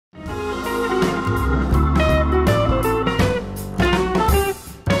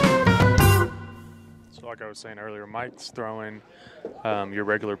like I was saying earlier, Mike's throwing your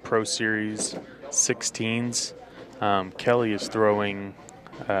regular Pro Series 16s. Kelly is throwing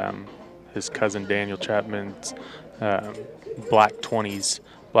his cousin Daniel Chapman's um, Black 20s,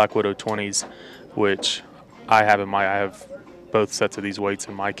 Black Widow 20s, which I have both sets of these weights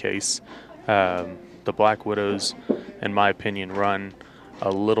in my case. The Black Widows, in my opinion, run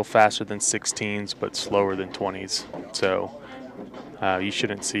a little faster than 16s but slower than 20s. So you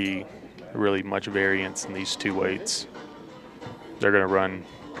shouldn't see really much variance in these two weights. They're going to run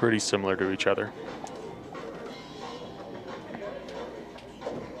pretty similar to each other.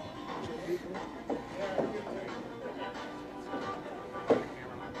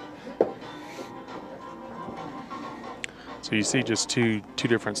 So you see just two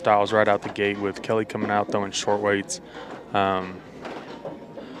different styles right out the gate, with Kelly coming out throwing short weights.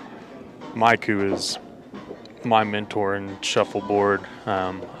 Mike, who is my mentor in shuffleboard,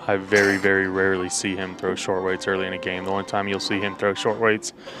 I very, very rarely see him throw short weights early in a game. The only time you'll see him throw short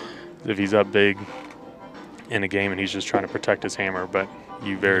weights is if he's up big in a game and he's just trying to protect his hammer, but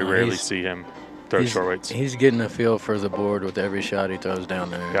you very rarely see him throw short weights. He's getting a feel for the board with every shot he throws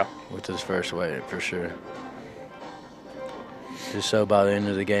down there with his first weight, for sure. Just so by the end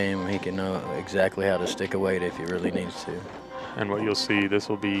of the game he can know exactly how to stick a weight if he really needs to. And what you'll see, this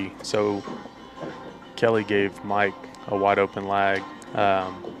will be, so Kelly gave Mike a wide open lag.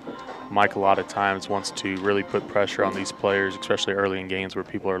 Mike a lot of times wants to really put pressure on these players, especially early in games where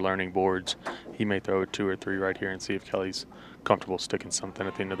people are learning boards. He may throw a 2 or 3 right here and see if Kelly's comfortable sticking something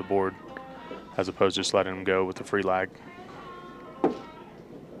at the end of the board, as opposed to just letting him go with the free lag.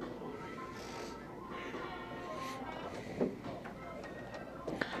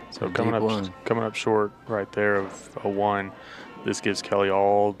 So coming up short right there of a 1. This gives Kelly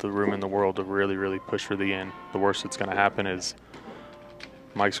all the room in the world to really, really push for the end. The worst that's going to happen is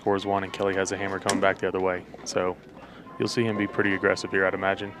Mike scores 1 and Kelly has a hammer coming back the other way. So you'll see him be pretty aggressive here, I'd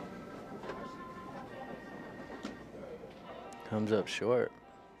imagine. Comes up short.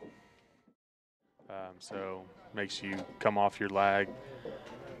 So makes you come off your lag.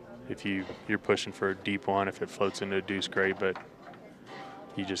 If you're pushing for a deep one, if it floats into a deuce, great, but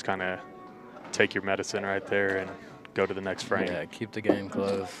you just kind of take your medicine right there and go to the next frame. Yeah, keep the game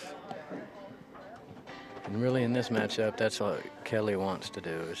close. And really in this matchup, that's what Kelly wants to do,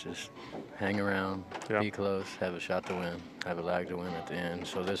 is just hang around, be close, have a shot to win, have a lag to win at the end.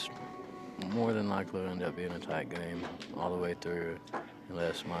 So this more than likely will end up being a tight game all the way through,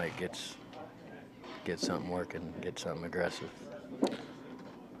 unless Mike gets something working, gets something aggressive.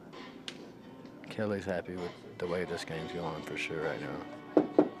 Kelly's happy with the way this game's going for sure right now.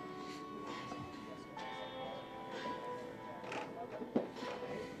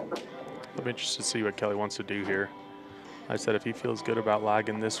 I'm interested to see what Kelly wants to do here. I said if he feels good about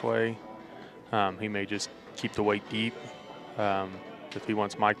lagging this way, he may just keep the weight deep. If he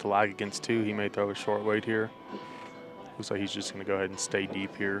wants Mike to lag against 2, he may throw a short weight here. Looks like he's just going to go ahead and stay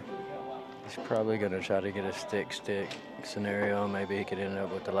deep here. He's probably going to try to get a stick scenario. Maybe he could end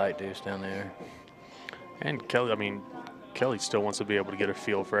up with the light deuce down there. And Kelly still wants to be able to get a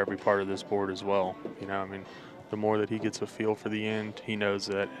feel for every part of this board as well. The more that he gets a feel for the end, he knows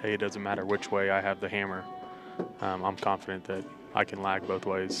that, hey, it doesn't matter which way I have the hammer. I'm confident that I can lag both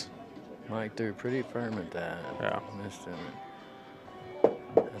ways. Mike threw pretty firm at that. Yeah. Missed him.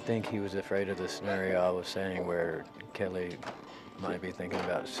 I think he was afraid of the scenario I was saying where Kelly might be thinking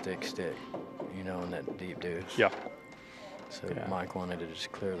about stick, in that deep deuce. Yeah. So Mike wanted to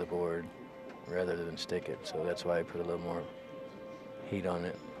just clear the board rather than stick it. So that's why he put a little more heat on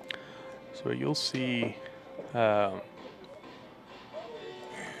it. So you'll see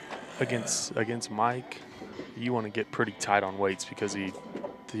against Mike, you want to get pretty tight on weights because he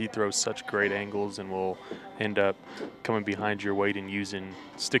throws such great angles and will end up coming behind your weight and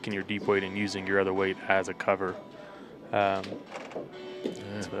sticking your deep weight and using your other weight as a cover. Wide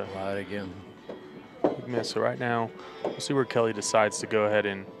again. So right now, we'll see where Kelly decides to go ahead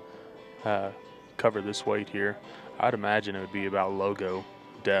and cover this weight here. I'd imagine it would be about logo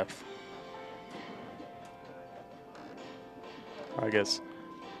depth. I guess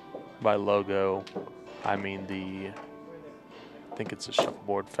by logo, I mean I think it's the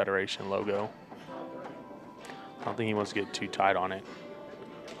Shuffleboard Federation logo. I don't think he wants to get too tight on it.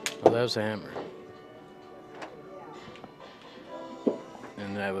 Well, that was a hammer.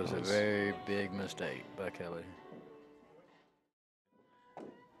 And that was a very big mistake by Kelly.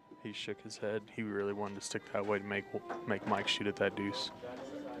 He shook his head. He really wanted to stick that way to make Mike shoot at that deuce.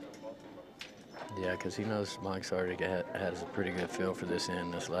 Yeah, because he knows Mike's already has a pretty good feel for this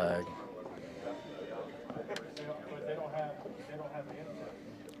end, this lag.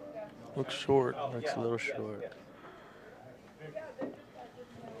 Looks short. Looks a little short.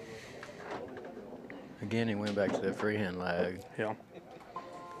 Again, he went back to the freehand lag. Yeah.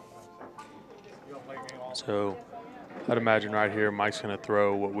 So I'd imagine right here Mike's going to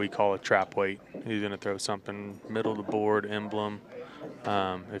throw what we call a trap weight. He's going to throw something middle of the board, emblem.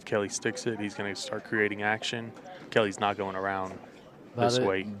 If Kelly sticks it, he's going to start creating action. Kelly's not going around this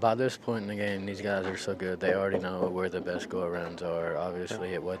weight. By this point in the game, these guys are so good. They already know where the best go-arounds are.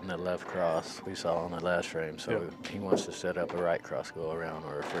 Obviously, it wasn't a left cross we saw on the last frame, so he wants to set up a right cross go-around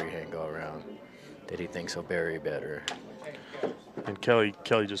or a freehand go-around that he thinks will bury better. And Kelly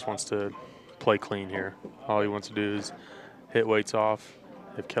just wants to play clean here. All he wants to do is hit weights off.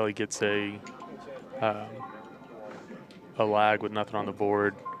 If Kelly gets a lag with nothing on the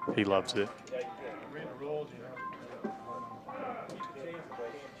board, he loves it.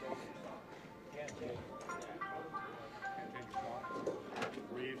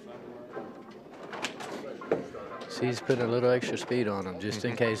 So he's putting a little extra speed on him, just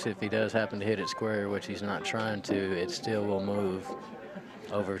in case if he does happen to hit it square, which he's not trying to, it still will move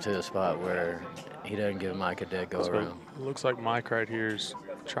over to a spot where he doesn't give Mike a dead go-around. So it looks like Mike right here is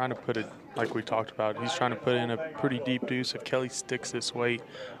trying to put it, like we talked about, he's trying to put in a pretty deep deuce. If Kelly sticks this weight,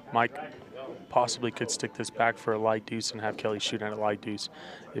 Mike possibly could stick this back for a light deuce and have Kelly shoot at a light deuce.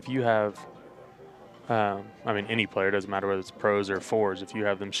 If you have, I mean, any player, doesn't matter whether it's pros or fours, if you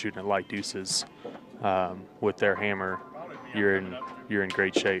have them shooting at light deuces with their hammer, you're in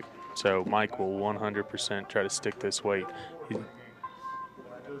great shape. So Mike will 100% try to stick this weight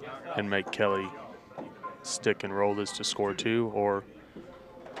and make Kelly stick and roll this to score 2, or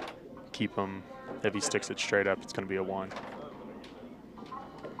keep him. If he sticks it straight up, it's going to be a 1.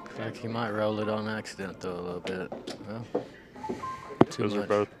 I think he might roll it on accident though a little bit. Well, those are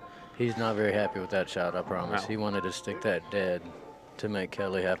both. He's not very happy with that shot, I promise. No. He wanted to stick that dead to make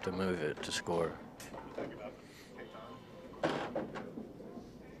Kelly have to move it to score.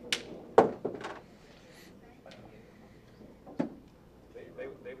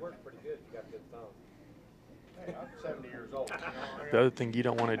 They work pretty good if you got good thumbs. Hey, I'm 70 years old. The other thing you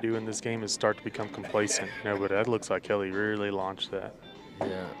don't want to do in this game is start to become complacent. No, but that looks like Kelly really launched that.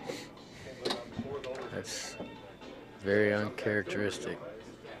 Yeah. That's very uncharacteristic.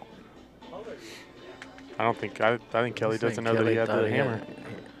 I think Kelly doesn't know that he had the hammer.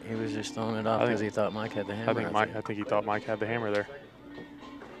 He was just throwing it off because he thought Mike had the hammer. I think he thought Mike had the hammer there.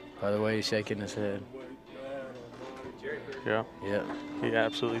 By the way, he's shaking his head. Yeah. Yeah. He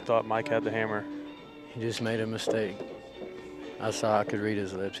absolutely thought Mike had the hammer. He just made a mistake. I could read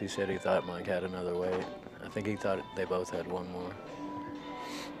his lips. He said he thought Mike had another weight. I think he thought they both had one more.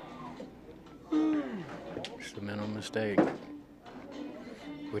 Just a mental mistake,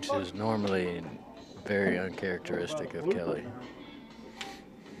 which is normally very uncharacteristic of Kelly.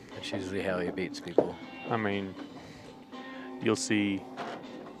 That's usually how he beats people. I mean, you'll see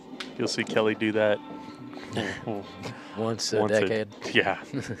Kelly do that once a decade. Yeah.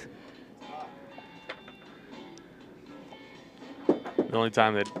 The only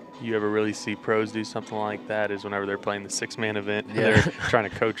time that you ever really see pros do something like that is whenever they're playing the 6-man event. Yeah. And they're trying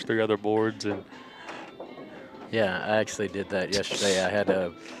to coach 3 other boards. And yeah, I actually did that yesterday. I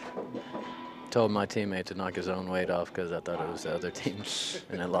had told my teammate to knock his own weight off because I thought it was the other team,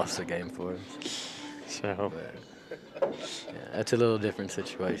 and I lost the game for him. So, yeah, that's a little different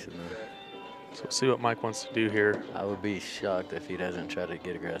situation, though. So we'll see what Mike wants to do here. I would be shocked if he doesn't try to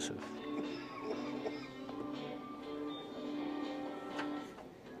get aggressive.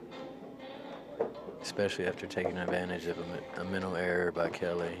 Especially after taking advantage of a mental error by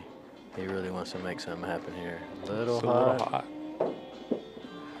Kelly. He really wants to make something happen here. A little hot.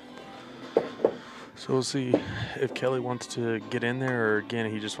 So we'll see if Kelly wants to get in there, or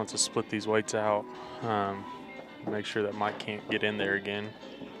again, he just wants to split these weights out. Make sure that Mike can't get in there again.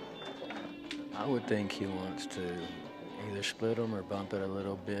 I would think he wants to either split them or bump it a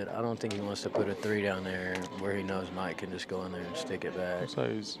little bit. I don't think he wants to put a 3 down there where he knows Mike can just go in there and stick it back. So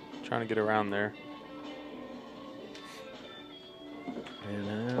he's trying to get around there.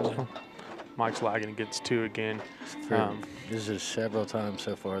 And Mike's lagging against 2 again. This is several times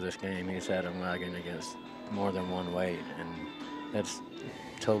so far this game he's had him lagging against more than one weight, and that's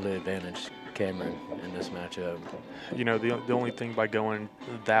totally advantaged Cameron in this matchup. You know, the only thing by going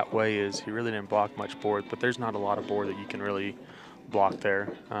that way is he really didn't block much board, but there's not a lot of board that you can really block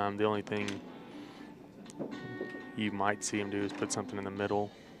there. The only thing you might see him do is put something in the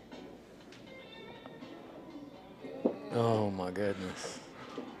middle. Oh my goodness.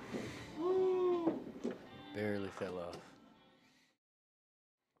 Barely fell off.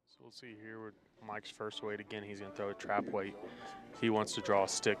 We'll see here with Mike's first weight. Again, he's going to throw a trap weight. He wants to draw a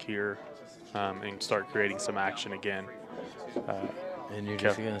stick here and start creating some action again. And you're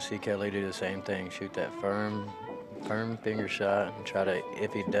just going to see Kelly do the same thing, shoot that firm finger shot and try to,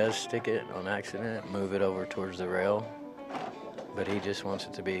 if he does stick it on accident, move it over towards the rail. But he just wants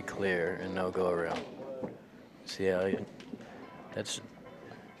it to be clear and no go around. See how that's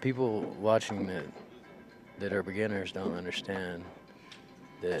people watching that are beginners don't understand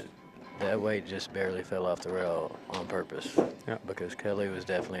that weight just barely fell off the rail on purpose. Yeah. Because Kelly was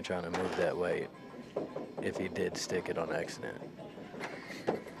definitely trying to move that weight if he did stick it on accident.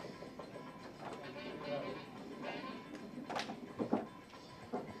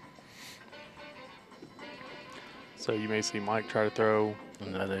 So you may see Mike try to throw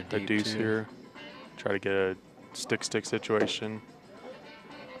another a deuce here, try to get a stick situation.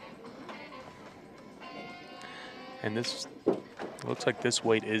 And this looks like this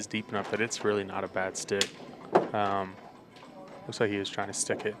weight is deep enough that it's really not a bad stick. Looks like he is trying to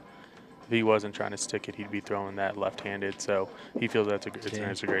stick it. If he wasn't trying to stick it, he'd be throwing that left-handed. So he feels it's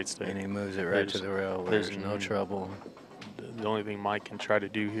a great stick. And he moves it right to the rail where there's no trouble. The only thing Mike can try to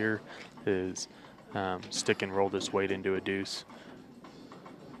do here is stick and roll this weight into a deuce.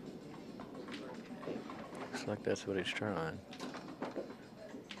 Looks like that's what he's trying.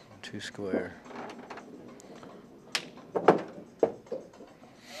 2 square.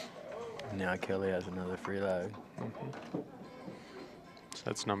 Now Kelly has another free lag. So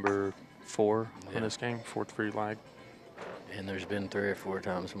that's number 4 in this game, 4th free lag. And there's been 3 or 4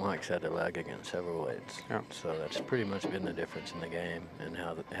 times Mike's had to lag against several weights. Yeah. So that's pretty much been the difference in the game and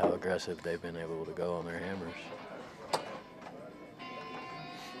how aggressive they've been able to go on their hammers.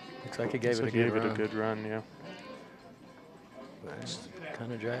 Looks like he gave it a good run. Yeah. But it's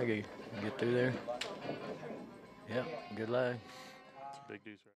kind of draggy. Get through there. Yep, good lag. It's a big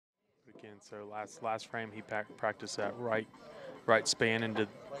deuce. Again, so last frame he practiced that right span into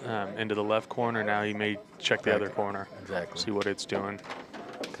the left corner. Now he may check the other corner. Exactly. See what it's doing.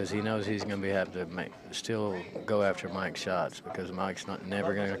 Because he knows he's going to have to still go after Mike's shots because Mike's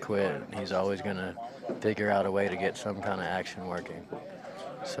never going to quit. He's always going to figure out a way to get some kind of action working.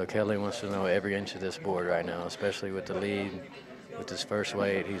 So Kelly wants to know every inch of this board right now, especially with the lead, with his first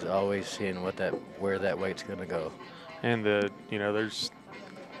weight. He's always seeing where that weight's going to go. And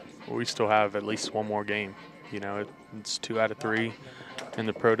we still have at least one more game. It's 2 out of 3 in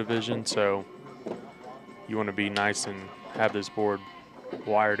the pro division, so you want to be nice and have this board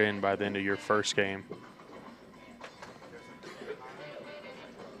wired in by the end of your first game.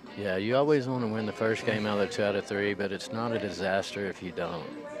 Yeah, you always want to win the first game out of the 2 out of 3, but it's not a disaster if you don't.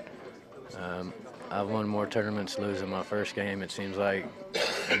 I've won more tournaments losing my first game, it seems like,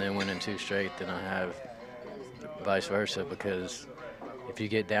 and then winning 2 straight than I have vice versa, because if you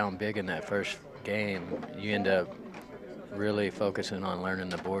get down big in that first game, you end up really focusing on learning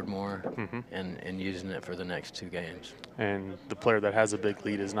the board more and using it for the next 2 games. And the player that has a big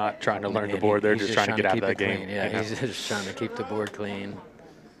lead is not trying to learn the board. They're just trying to get out of that game. Yeah, he's just trying to keep the board clean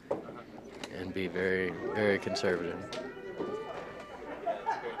and be very, very conservative.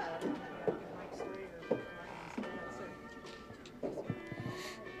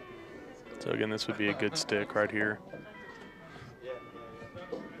 So again, this would be a good stick right here.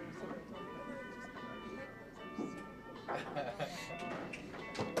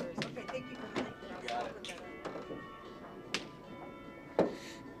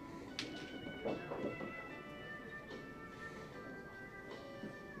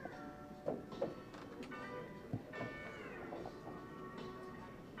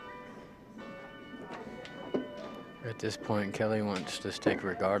 At this point, Kelly wants to stick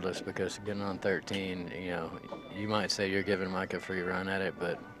regardless because getting on 13, you might say you're giving Mike a free run at it,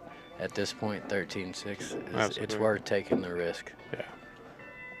 but at this point, 13-6, it's worth taking the risk. Yeah.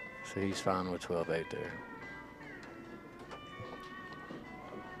 So he's fine with 12-8 there.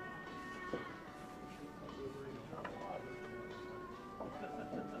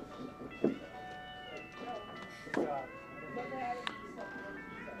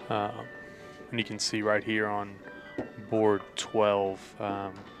 And you can see right here on board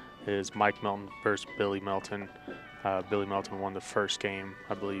 12 is Mike Melton versus Billy Melton. Billy Melton won the first game,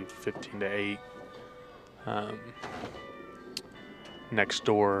 I believe, 15-8. Next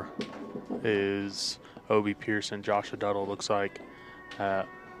door is Obi Pearson, Joshua Duddle. Looks like, I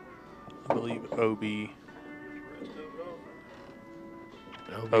believe Obi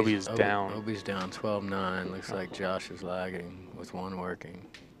is down. Obi's down 12-9. Looks like Josh is lagging with 1 working.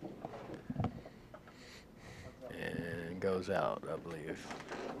 And goes out, I believe.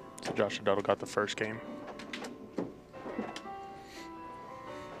 So Joshua Duddle got the first game.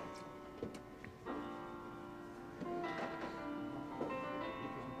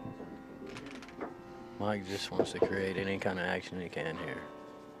 Mike just wants to create any kind of action he can here.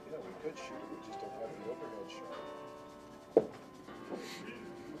 Yeah, we could shoot it. We just don't have the overhead shot.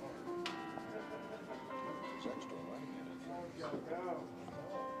 It's extra money in it.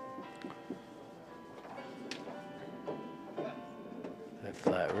 That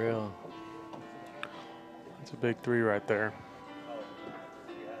flat reel. That's a big 3 right there.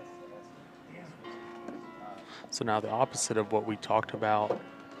 So now the opposite of what we talked about,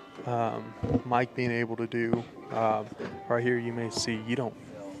 Mike being able to do, right here you may see you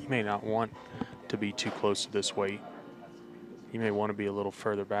may not want to be too close to this weight. You may want to be a little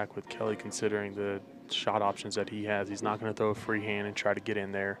further back with Kelly, considering the shot options that he has. He's not going to throw a free hand and try to get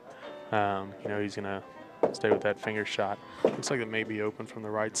in there. You know, he's going to stay with that finger shot. Looks like it may be open from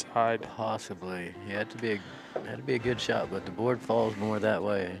the right side. Possibly. It had to be a good shot, but the board falls more that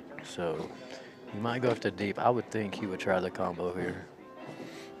way. So he might go after deep. I would think he would try the combo here.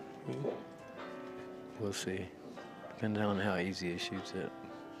 We'll see. Depending on how easy he shoots it.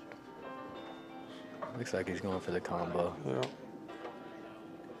 Looks like he's going for the combo. Yeah.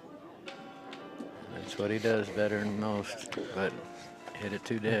 That's what he does better than most, but hit it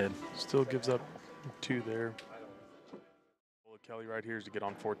too dead. Still gives up 2 there. Well, Kelly right here is to get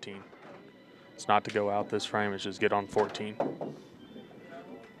on 14. It's not to go out this frame, it's just get on 14.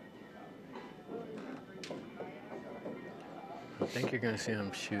 I think you're going to see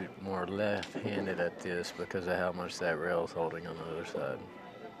him shoot more left-handed at this because of how much that rail's holding on the other side.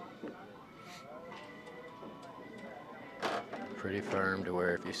 Pretty firm to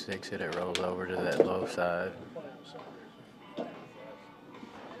where if he sticks it, it rolls over to that low side.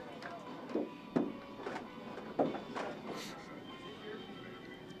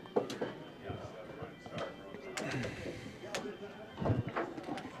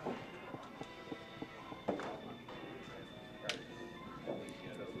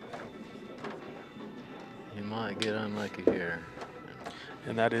 You might get unlucky here.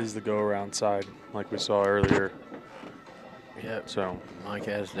 And that is the go-around side, like we saw earlier. Yep. So Mike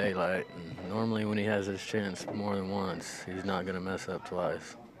has daylight, and normally when he has his chance more than once, he's not going to mess up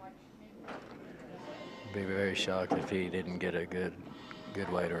twice. Be very shocked if he didn't get a good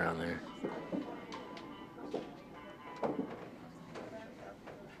weight around there.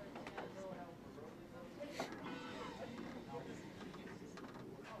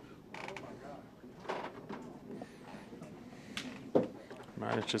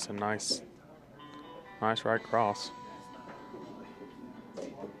 man, it's just a nice right cross.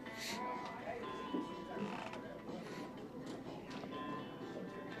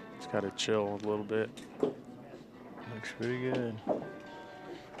 Got to chill a little bit. Looks pretty good.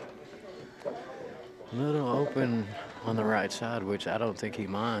 A little open on the right side, which I don't think he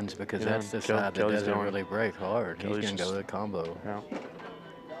minds because that's the side that doesn't really break hard. He's going to go with a combo. Yeah.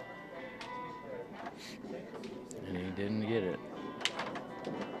 And he didn't get it.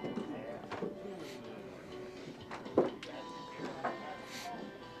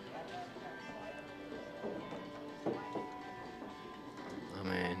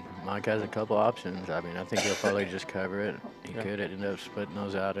 Mike has a couple options. I mean, I think he'll probably just cover it. He could end up splitting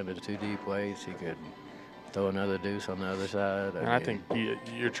those out into 2 deep weights. He could throw another deuce on the other side. I think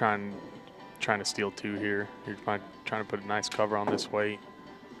you're trying to steal 2 here. You're trying to put a nice cover on this weight.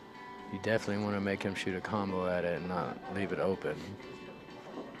 You definitely want to make him shoot a combo at it and not leave it open.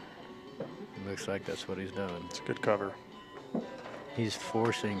 It looks like that's what he's done. It's a good cover. He's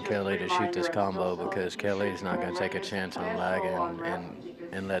forcing Kelly to shoot this combo because Kelly's not going to take a chance on lagging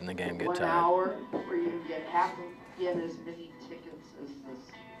and letting the game get tied. Hour where you get as many tickets as the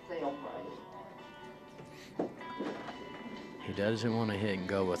sale price. He doesn't want to hit and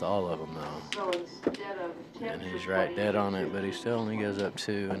go with all of them though. So instead of 10 and he's right dead on it, but he still only goes up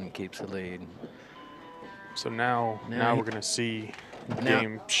 2 and keeps the lead. So now we're going to see the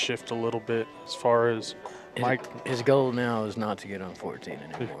game shift a little bit as far as Mike. His goal now is not to get on 14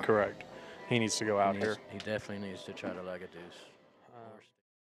 anymore. Correct. He needs to go out here. He definitely needs to try to lag a deuce.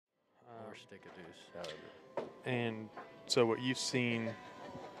 Or stick a deuce, however. And so what you've seen,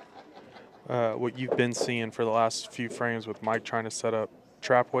 what you've been seeing for the last few frames with Mike trying to set up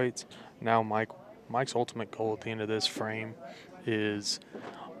trap weights, now Mike's ultimate goal at the end of this frame is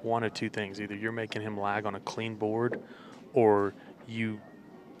one of 2 things. Either you're making him lag on a clean board, or you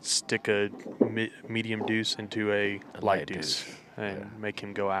stick a medium deuce into a light deuce and make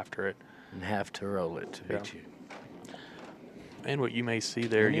him go after it. And have to roll it to beat you. And what you may see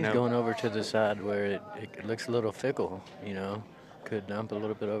there, and he's going over to the side where it looks a little fickle, you know. Could dump a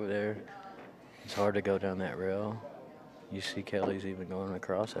little bit over there. It's hard to go down that rail. You see Kelly's even going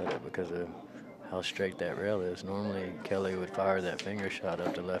across at it because of how straight that rail is. Normally, Kelly would fire that finger shot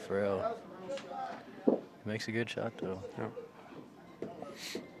up the left rail. He makes a good shot, though. Yeah.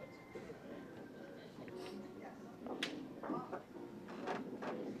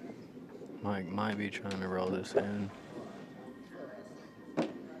 Mike might be trying to roll this in.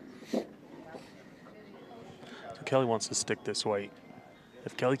 So Kelly wants to stick this weight.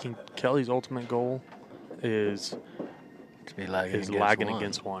 If Kelly's ultimate goal is To be lagging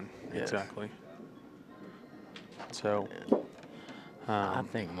against one. Yes. Exactly. So I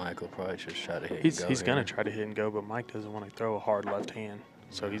think Mike will probably just try to hit he's and go he's going here. to try to hit and go, but Mike doesn't want to throw a hard left hand,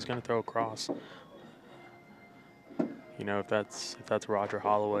 so he's going to throw across. You know, if that's Roger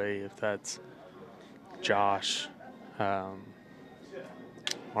Holloway, if that's Josh,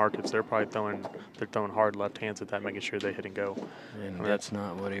 Marcus, they're probably throwing hard left hands at that, making sure they hit and go. And I mean, that's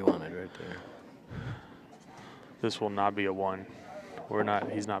not what he wanted right there. This will not be a 1.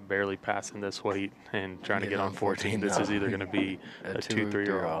 He's not barely passing this weight and trying to get on 14. This is either going to be a 2-3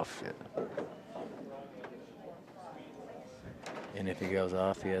 or off. Yeah. And if he goes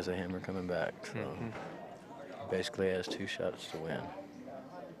off, he has a hammer coming back. So basically has 2 shots to win.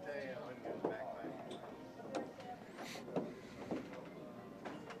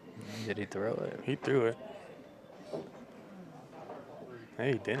 Did he throw it? He threw it.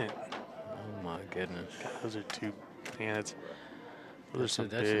 Hey, he didn't. Oh my goodness. God, those are two. Man, that's some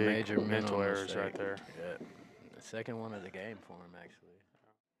That's big a major mental errors mistake. right there. Yeah. The second one of the game for him, actually.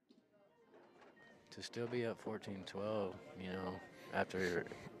 To still be up 14-12, you know, after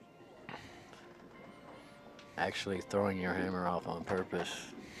actually throwing your hammer off on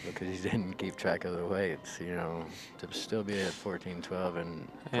purpose because you didn't keep track of the weights, you know, to still be at 14-12 and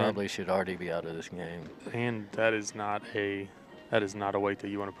probably should already be out of this game. And that is not a weight that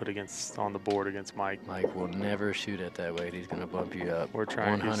you want to put on the board against Mike. Mike will never shoot at that weight. He's going to bump you up. We're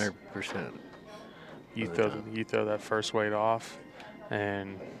trying 100%. You throw that first weight off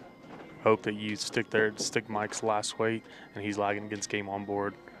and hope that you stick Mike's last weight and he's lagging against game on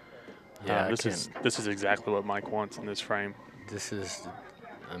board. Yeah, this is exactly what Mike wants in this frame. This is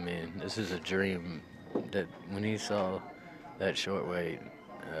a dream. That when he saw that short weight,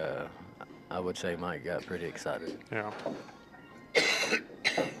 I would say Mike got pretty excited. Yeah.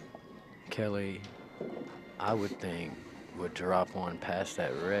 Kelly, I would think, would drop one past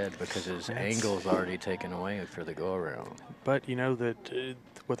that red because his angle's already taken away for the go-around. But you know that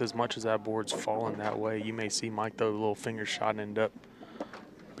with as much as that board's falling that way, you may see Mike throw a little finger shot and end up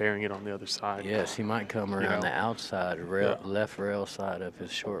bearing it on the other side. Yes, he might come around the outside, left rail side of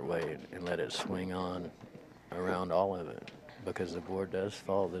his short weight and let it swing on around all of it because the board does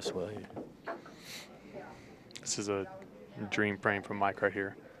fall this way. This is a dream frame from Mike right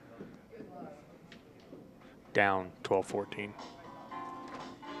here. Down 12-14.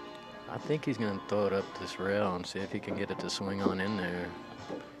 I think he's going to throw it up this rail and see if he can get it to swing on in there.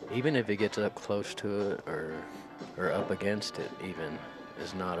 Even if he gets up close to it or up against it even,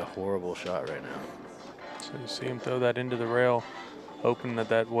 is not a horrible shot right now. So you see him throw that into the rail, hoping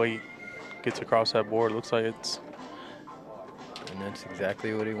that weight gets across that board. Looks like it's... And that's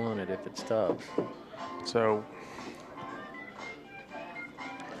exactly what he wanted if it stops. So...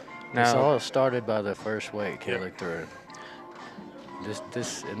 Now, this all started by the first weight Kelly threw.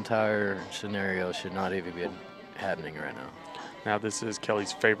 This entire scenario should not even be happening right now. Now this is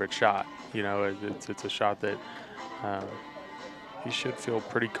Kelly's favorite shot. You know, it's a shot that he should feel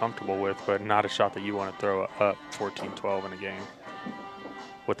pretty comfortable with, but not a shot that you want to throw up 14-12 in a game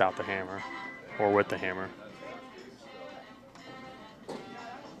without the hammer or with the hammer.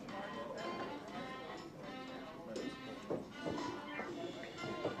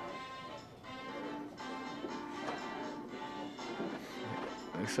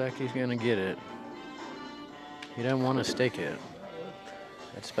 Looks like he's going to get it. He doesn't want to stick it.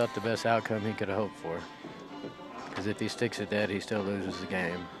 That's about the best outcome he could have hoped for. Because if he sticks it dead, he still loses the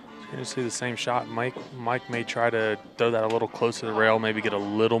game. You're going to see the same shot. Mike may try to throw that a little closer to the rail, maybe get a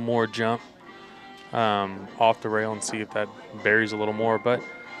little more jump off the rail and see if that buries a little more. But,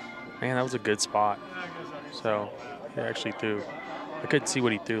 man, that was a good spot. So he actually threw. I couldn't see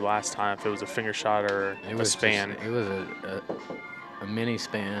what he threw last time, if it was a finger shot or a span. It was a mini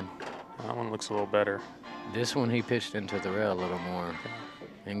span. That one looks a little better. This one he pitched into the rail a little more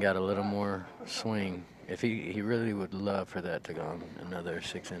and got a little more swing. If he really would love for that to go on another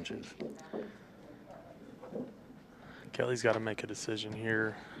 6 inches. Kelly's got to make a decision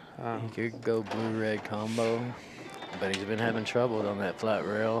here. He could go blue-red combo, but he's been having trouble on that flat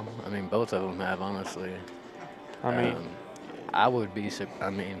rail. I mean, both of them have, honestly. I mean, I would be.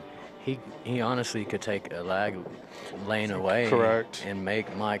 I mean, he honestly could take a lag lane away, correct, and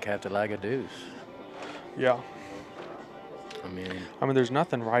make Mike have to lag a deuce. Yeah. I mean, there's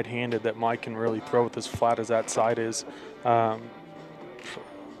nothing right-handed that Mike can really throw with as flat as that side is. I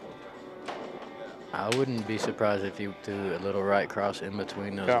wouldn't be surprised if he threw a little right cross in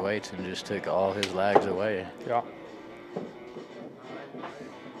between those Yeah. weights and just took all his lags away. Yeah.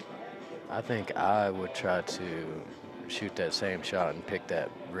 I think I would try to shoot that same shot and pick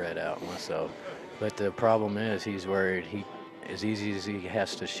that red out myself. But the problem is he's worried as easy as he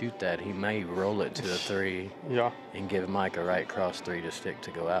has to shoot that, he may roll it to a 3 Yeah. and give Mike a right cross 3 to stick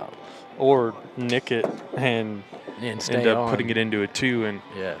to go out. Or nick it and stay end up on. putting it into a 2, and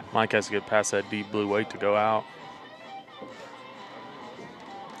Yeah. Mike has to get past that deep blue weight to go out.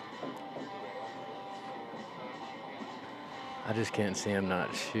 I just can't see him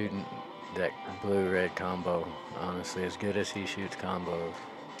not shooting that blue-red combo, honestly, as good as he shoots combos.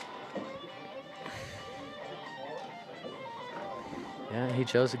 Yeah, he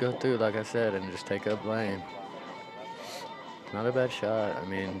chose to go through, like I said, and just take up lane. Not a bad shot. I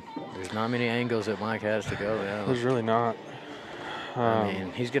mean, there's not many angles that Mike has to go down. There's really not. I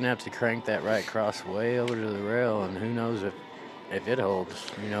mean, he's going to have to crank that right cross way over to the rail, and who knows if it holds.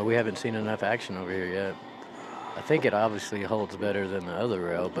 You know, we haven't seen enough action over here yet. I think it obviously holds better than the other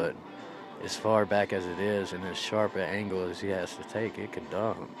rail, but as far back as it is and as sharp an angle as he has to take, it could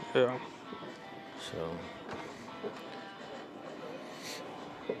dump. Yeah. So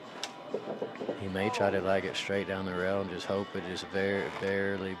he may try to lag it straight down the rail and just hope it just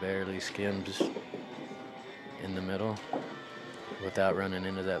barely skims in the middle without running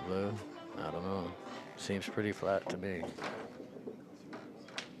into that blue. I don't know. Seems pretty flat to me.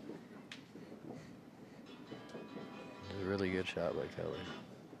 It's a really good shot by Kelly.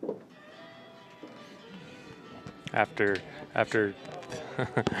 After after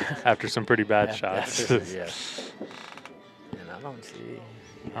some pretty bad shots. Yeah. And I don't see.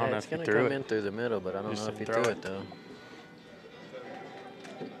 I don't know it's if he going to threw come it. in through the middle, but I don't Just know if he didn't threw throw it though.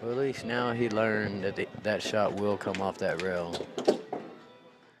 Well, at least now he learned that that shot will come off that rail.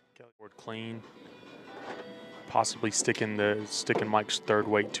 Board clean. Possibly sticking Mike's third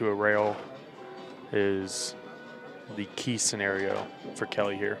weight to a rail is the key scenario for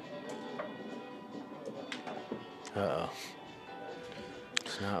Kelly here. Uh-oh.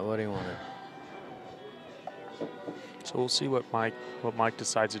 It's not what he wanted. So we'll see what Mike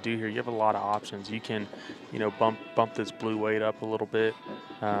decides to do here. You have a lot of options. You can, bump this blue weight up a little bit,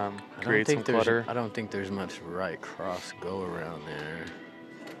 create some clutter. I don't think there's much right cross go around there.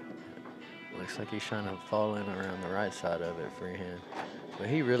 Looks like he's trying to fall in around the right side of it freehand. But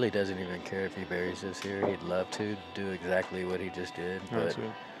he really doesn't even care if he buries this here. He'd love to do exactly what he just did.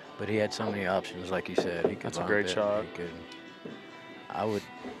 But he had so many options, like you said. He could That's a great shot. I would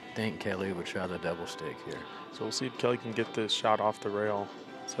think Kelly would try the double stick here. So we'll see if Kelly can get this shot off the rail.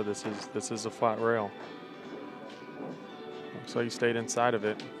 So this is a flat rail. Looks like he stayed inside of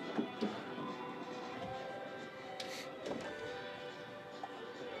it.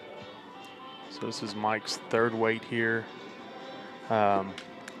 So this is Mike's third weight here.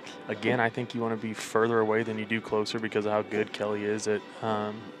 Again, I think you want to be further away than you do closer because of how good Kelly is at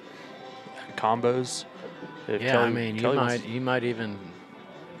combos. If Yeah, Kelly, I mean, you might even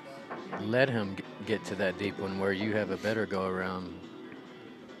let him get to that deep one where you have a better go around.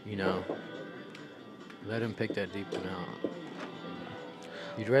 Let him pick that deep one out.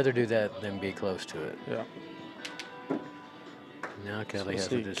 You'd rather do that than be close to it. Yeah. Now Kelly So has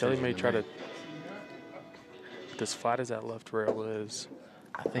a decision. Kelly may try make. to, as flat as that left rail is.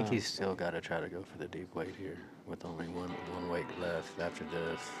 I think he's still got to try to go for the deep weight here with only one weight left after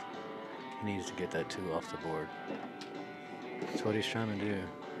this. He needs to get that 2 off the board. That's what he's trying to do.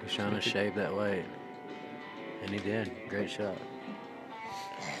 He's trying to shave that weight. And he did. Great shot.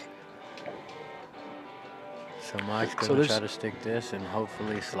 So Mike's going to try to stick this and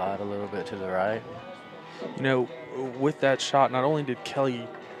hopefully slide a little bit to the right. With that shot, not only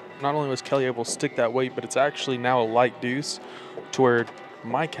was Kelly able to stick that weight, but it's actually now a light deuce to where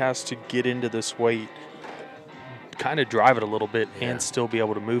Mike has to get into this weight, kind of drive it a little bit and still be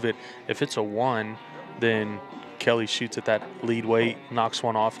able to move it. If it's a 1, then Kelly shoots at that lead weight, knocks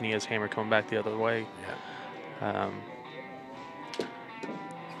one off, and he has hammer coming back the other way. Yeah.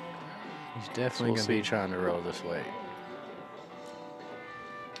 He's definitely going to be trying to roll this weight.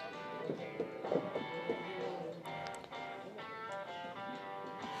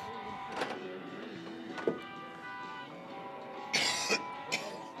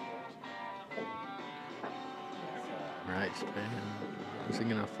 Right spin. Is he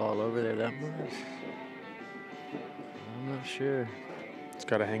going to fall over there that much? I'm not sure. It's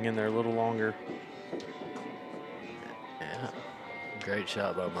got to hang in there a little longer. Yeah. Great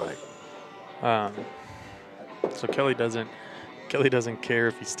shot by Mike. So Kelly doesn't Kelly doesn't care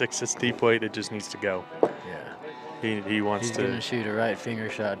if he sticks his deep weight. It just needs to go. Yeah. He wants He's to. going to shoot a right finger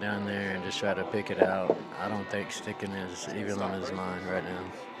shot down there and just try to pick it out. I don't think sticking is even on his mind right now.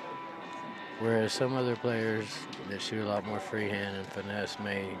 Whereas some other players that shoot a lot more freehand and finesse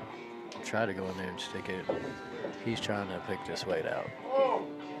may try to go in there and stick it. He's trying to pick this weight out.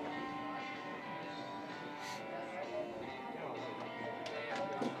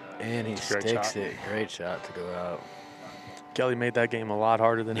 And he sticks it. Great shot to go out. Kelly made that game a lot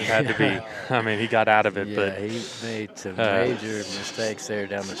harder than it had to be. I mean, he got out of it, yeah, but he made some major mistakes there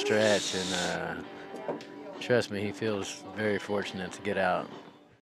down the stretch, and trust me, he feels very fortunate to get out